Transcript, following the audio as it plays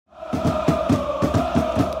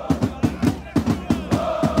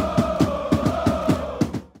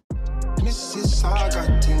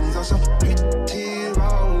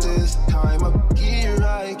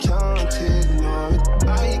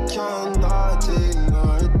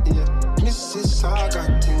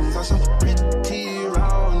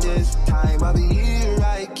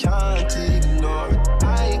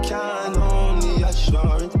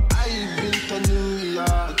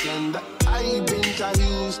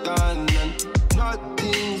understand, and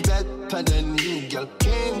nothing's better than you, girl.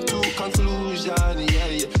 Came to conclusion,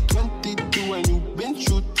 yeah. 22 and you've been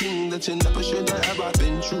through things that you never should have ever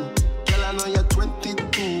been through. Girl, I know you're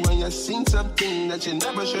 22 and you've seen something that you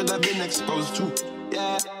never should have been exposed to.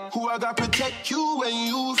 Yeah, who I got protect you when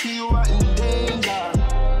you feel you are in danger.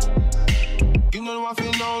 You know if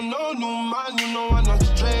you know no new man, you know I'm not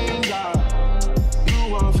stranger.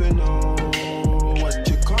 You want to know what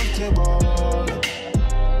you're comfortable.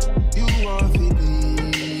 You want to be,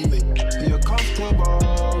 you're comfortable.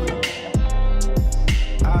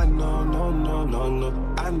 I know, no.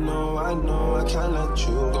 I know, I can't let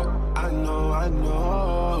you go. I know.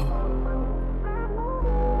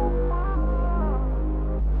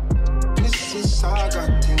 I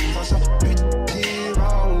got things that's a pretty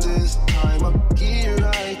round this time of year.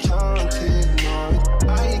 I can't ignore it.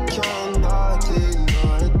 I cannot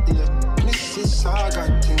ignore it. Yeah. Missus, I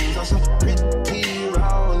got things that's a pretty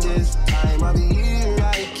round this time of year.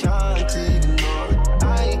 I can't ignore it.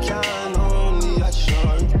 I can only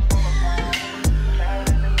assure it.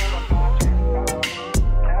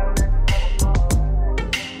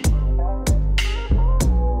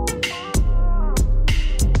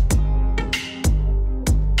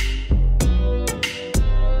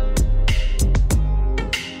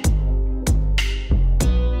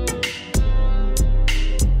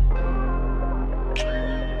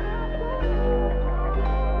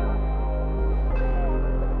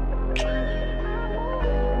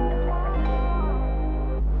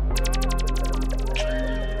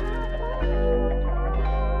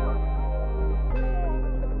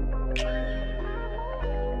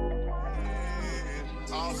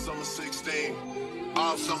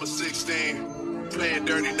 Summer 16, playing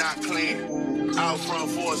dirty, not clean. Out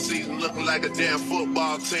front for a season, looking like a damn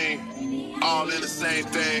football team. All in the same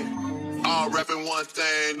thing, all repping one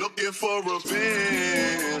thing. Looking for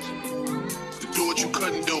revenge, to do what you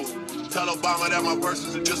couldn't do. Tell Obama that my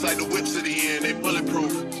verses are just like the whips at the end, they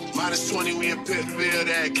bulletproof. -20, we in Pittsfield,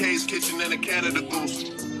 at K's Kitchen and a Canada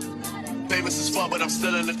Goose. Famous as fuck, but I'm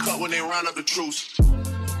still in the cut when they round up the truce.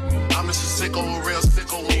 I'm just a sicko, a real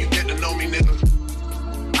sicko when you get to know me, nigga.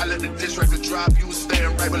 I let the diss record drop, you was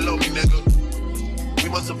staying right below me, nigga. We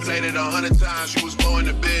must have played it 100 times, you was going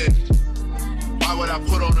to bed. Why would I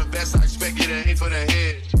put on the vest? I expect you to aim for the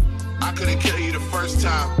head. I couldn't kill you the first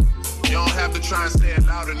time. You don't have to try and say it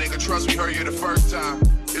louder, nigga. Trust me, heard you the first time.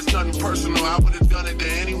 It's nothing personal, I would have done it to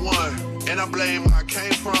anyone. And I blame where I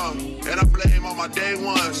came from, and I blame all my day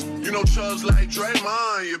ones. You know Chubbs like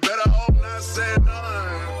Draymond, you better hope not say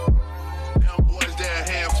none. Them boys, they're a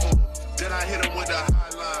handful. Then I hit them with the high.